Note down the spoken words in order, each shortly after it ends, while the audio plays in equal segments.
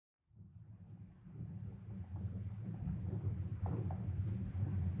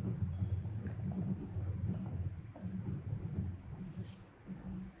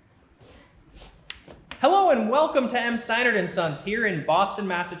Hello and welcome to Steinert Sons here in Boston,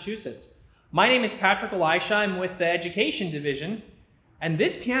 Massachusetts. My name is Patrick Elisha. I'm with the Education Division, and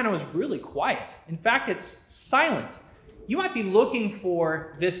this piano is really quiet. In fact, it's silent. You might be looking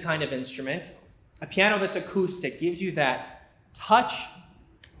for this kind of instrument, a piano that's acoustic, gives you that touch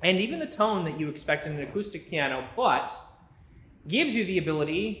and even the tone that you expect in an acoustic piano, but gives you the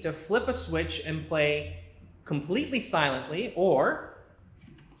ability to flip a switch and play completely silently, or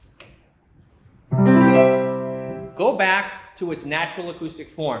go back to its natural acoustic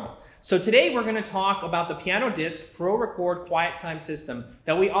form. So today we're going to talk about the PianoDisc ProRecord QuietTime system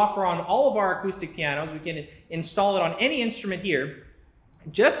that we offer on all of our acoustic pianos. We can install it on any instrument here.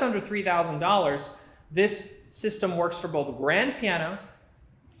 Just under $3,000, this system works for both grand pianos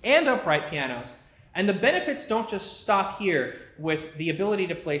and upright pianos. And the benefits don't just stop here with the ability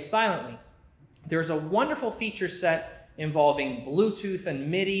to play silently. There's a wonderful feature set involving Bluetooth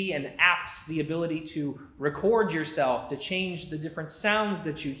and MIDI and apps, the ability to record yourself, to change the different sounds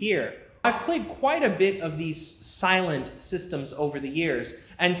that you hear. I've played quite a bit of these silent systems over the years,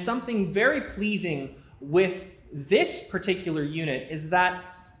 and something very pleasing with this particular unit is that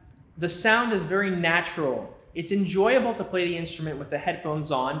the sound is very natural. It's enjoyable to play the instrument with the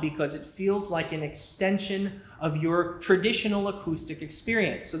headphones on because it feels like an extension of your traditional acoustic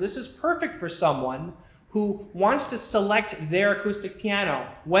experience. So this is perfect for someone who wants to select their acoustic piano,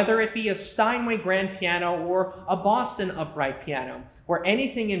 whether it be a Steinway grand piano or a Boston upright piano, or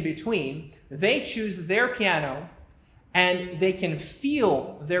anything in between. They choose their piano and they can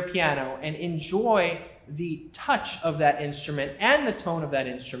feel their piano and enjoy the touch of that instrument and the tone of that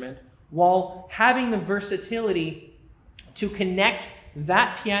instrument while having the versatility to connect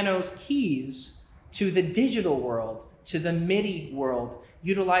that piano's keys to the digital world, to the MIDI world,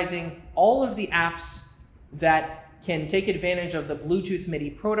 utilizing all of the apps that can take advantage of the Bluetooth MIDI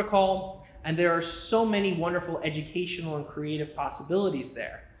protocol, and there are so many wonderful educational and creative possibilities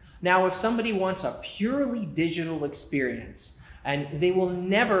there. Now, if somebody wants a purely digital experience, and they will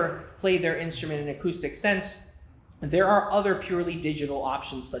never play their instrument in an acoustic sense, there are other purely digital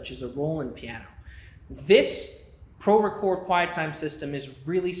options such as a roll-in piano. This ProRecord QuietTime system is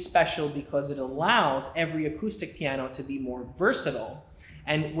really special because it allows every acoustic piano to be more versatile,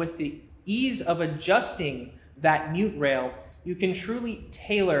 and with the ease of adjusting that mute rail, you can truly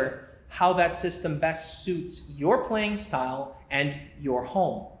tailor how that system best suits your playing style and your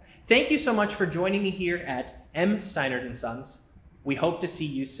home. Thank you so much for joining me here at Steinert Sons. We hope to see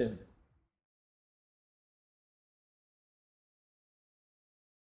you soon.